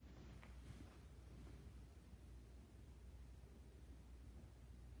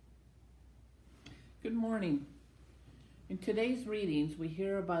Good morning. In today's readings, we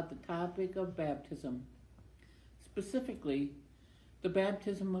hear about the topic of baptism, specifically the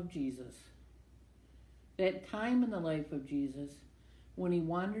baptism of Jesus. That time in the life of Jesus when he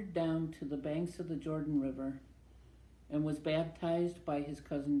wandered down to the banks of the Jordan River and was baptized by his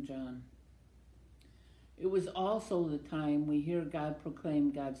cousin John. It was also the time we hear God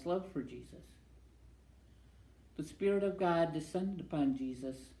proclaim God's love for Jesus. The Spirit of God descended upon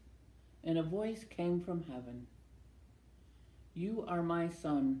Jesus, and a voice came from heaven. You are my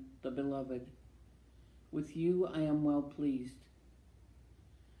Son, the Beloved. With you I am well pleased.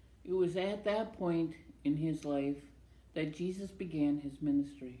 It was at that point in his life that Jesus began his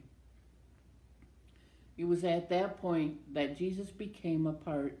ministry. It was at that point that Jesus became a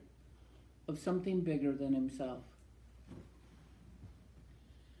part of something bigger than himself.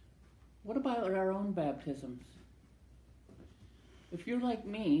 What about our own baptisms? If you're like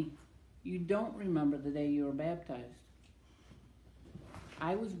me, you don't remember the day you were baptized.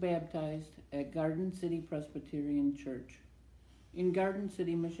 I was baptized at Garden City Presbyterian Church in Garden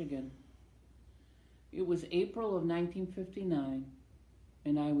City, Michigan. It was April of 1959,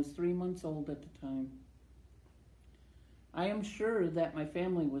 and I was 3 months old at the time. I am sure that my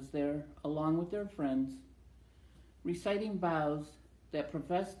family was there, along with their friends, reciting vows that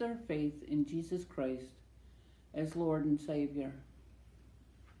professed their faith in Jesus Christ as Lord and Savior,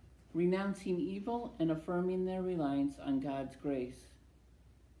 renouncing evil and affirming their reliance on God's grace.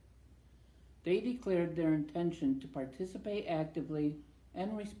 They declared their intention to participate actively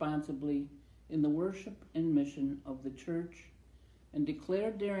and responsibly in the worship and mission of the church, and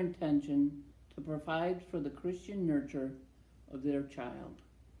declared their intention to provide for the Christian nurture of their child.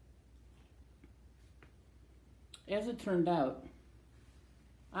 As it turned out,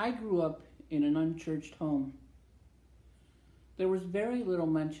 I grew up in an unchurched home. There was very little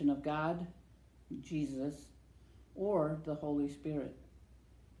mention of God, Jesus, or the Holy Spirit.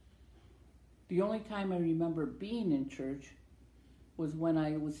 The only time I remember being in church was when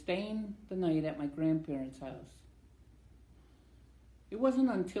I was staying the night at my grandparents' house. It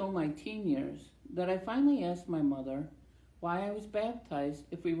wasn't until my teen years that I finally asked my mother why I was baptized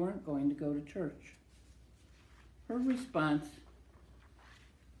if we weren't going to go to church. Her response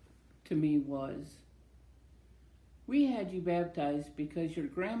to me was, "We had you baptized because your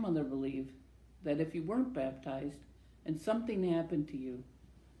grandmother believed that if you weren't baptized and something happened to you,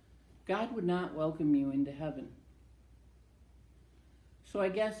 God would not welcome you into heaven." So I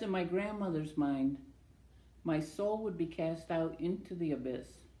guess in my grandmother's mind, my soul would be cast out into the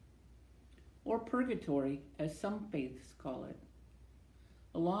abyss, or purgatory, as some faiths call it,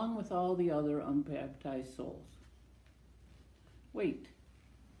 along with all the other unbaptized souls. Wait,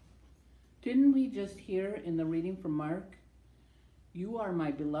 didn't we just hear in the reading from Mark, "You are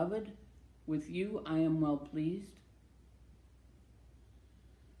my beloved, with you I am well pleased"?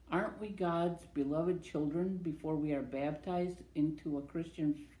 Aren't we God's beloved children before we are baptized into a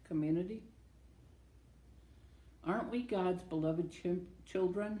Christian community? Aren't we God's beloved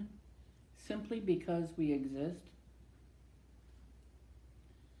children simply because we exist?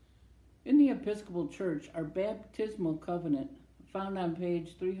 In the Episcopal Church, our baptismal covenant, found on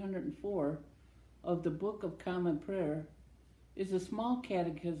page 304 of the Book of Common Prayer, is a small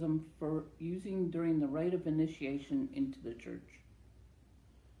catechism for using during the rite of initiation into the church.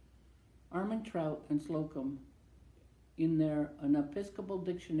 Armentrout and Slocum, in their An Episcopal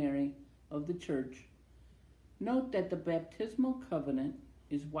Dictionary of the Church, note that the baptismal covenant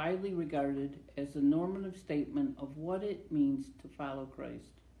is widely regarded as a normative statement of what it means to follow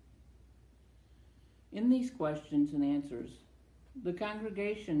Christ. In these questions and answers, the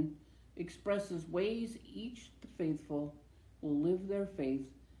congregation expresses ways each the faithful will live their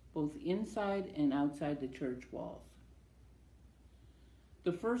faith both inside and outside the church walls.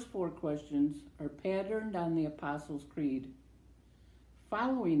 The first 4 questions are patterned on the Apostles' Creed.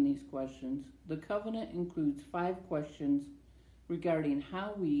 Following these questions, the covenant includes 5 questions regarding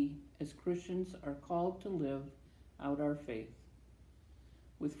how we, as Christians, are called to live out our faith,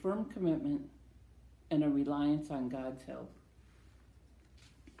 with firm commitment and a reliance on God's help.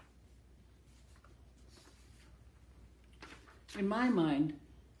 In my mind,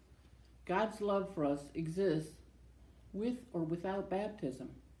 God's love for us exists with or without baptism.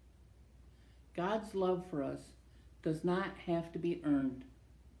 God's love for us does not have to be earned.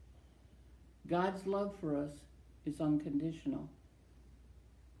 God's love for us is unconditional.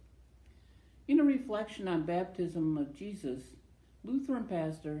 In a reflection on baptism of Jesus, Lutheran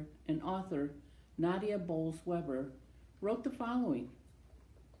pastor and author Nadia Bolz-Weber wrote the following,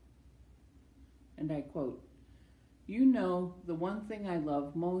 and I quote, You know, the one thing I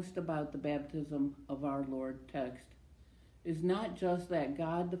love most about the baptism of our Lord text is not just that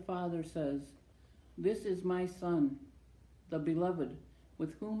God the Father says, "This is my Son, the beloved,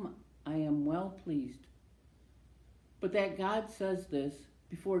 with whom I am well pleased," but that God says this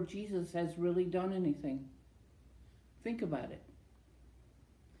before Jesus has really done anything. Think about it.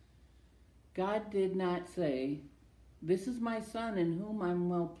 God did not say, "This is my Son in whom I'm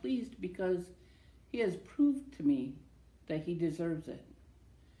well pleased," because he has proved to me that he deserves it.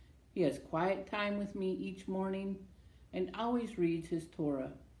 He has quiet time with me each morning and always reads his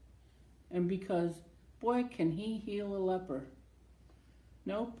Torah. And because, boy, can he heal a leper.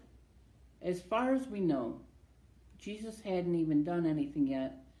 Nope. As far as we know, Jesus hadn't even done anything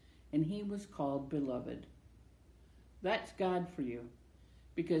yet, and he was called beloved. That's God for you,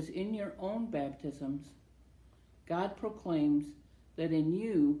 because in your own baptisms, God proclaims that in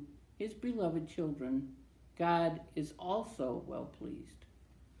you, his beloved children, God is also well pleased.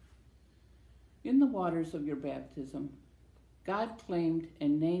 In the waters of your baptism, God claimed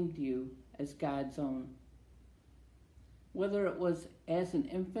and named you as God's own. Whether it was as an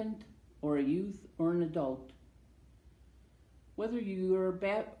infant or a youth or an adult, whether your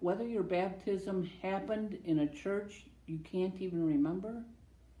baptism happened in a church you can't even remember,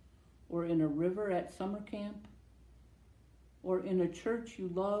 or in a river at summer camp, or in a church you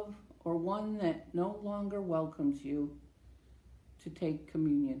love, or one that no longer welcomes you to take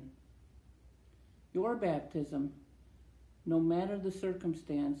communion. Your baptism, no matter the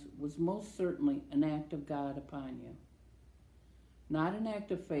circumstance, was most certainly an act of God upon you. Not an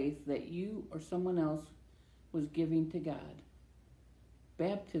act of faith that you or someone else was giving to God.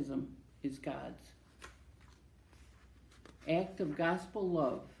 Baptism is God's act of gospel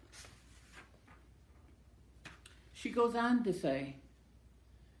love. She goes on to say,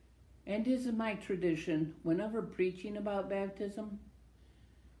 "And is it my tradition, whenever preaching about baptism,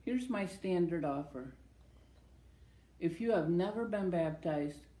 here's my standard offer. If you have never been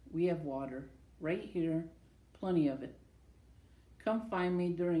baptized, we have water right here, plenty of it. Come find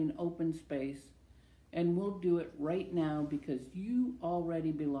me during open space, and we'll do it right now because you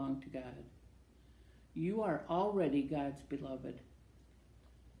already belong to God. You are already God's beloved."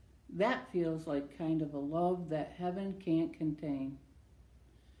 That feels like kind of a love that heaven can't contain.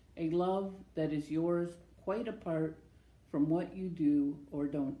 A love that is yours quite apart from what you do or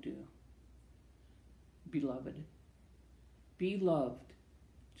don't do. Beloved, be loved.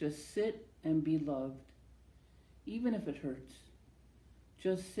 Just sit and be loved, even if it hurts.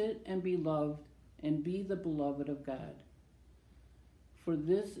 Just sit and be loved and be the beloved of God. For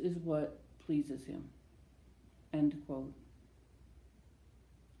this is what pleases him. End quote.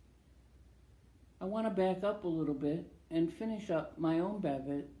 I want to back up a little bit and finish up my own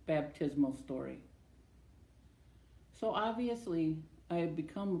baptismal story. So obviously, I have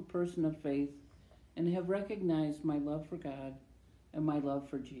become a person of faith and have recognized my love for God and my love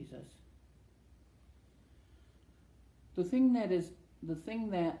for Jesus. The thing that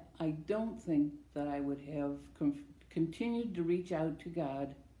I don't think that I would have continued to reach out to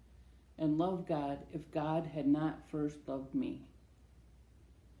God and love God if God had not first loved me.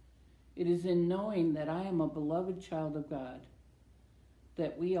 It is in knowing that I am a beloved child of God,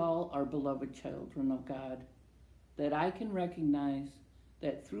 that we all are beloved children of God, that I can recognize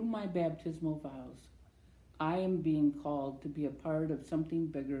that through my baptismal vows, I am being called to be a part of something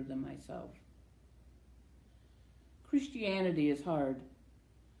bigger than myself. Christianity is hard.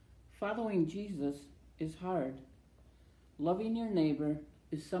 Following Jesus is hard. Loving your neighbor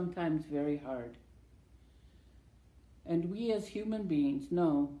is sometimes very hard. And we as human beings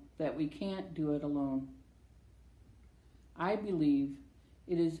know that we can't do it alone. I believe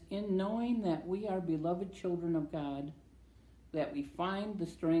it is in knowing that we are beloved children of God that we find the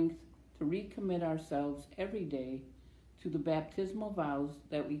strength to recommit ourselves every day to the baptismal vows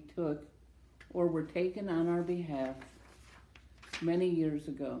that we took or were taken on our behalf many years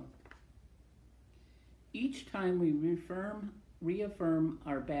ago. Each time we reaffirm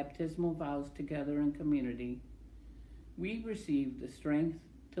our baptismal vows together in community, we receive the strength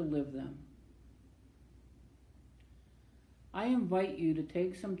to live them. I invite you to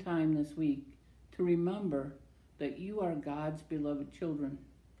take some time this week to remember that you are God's beloved children.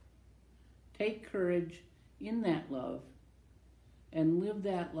 Take courage in that love and live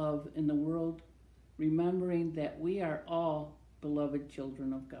that love in the world, remembering that we are all beloved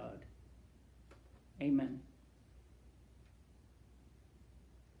children of God. Amen.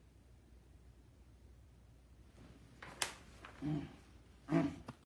 Mm.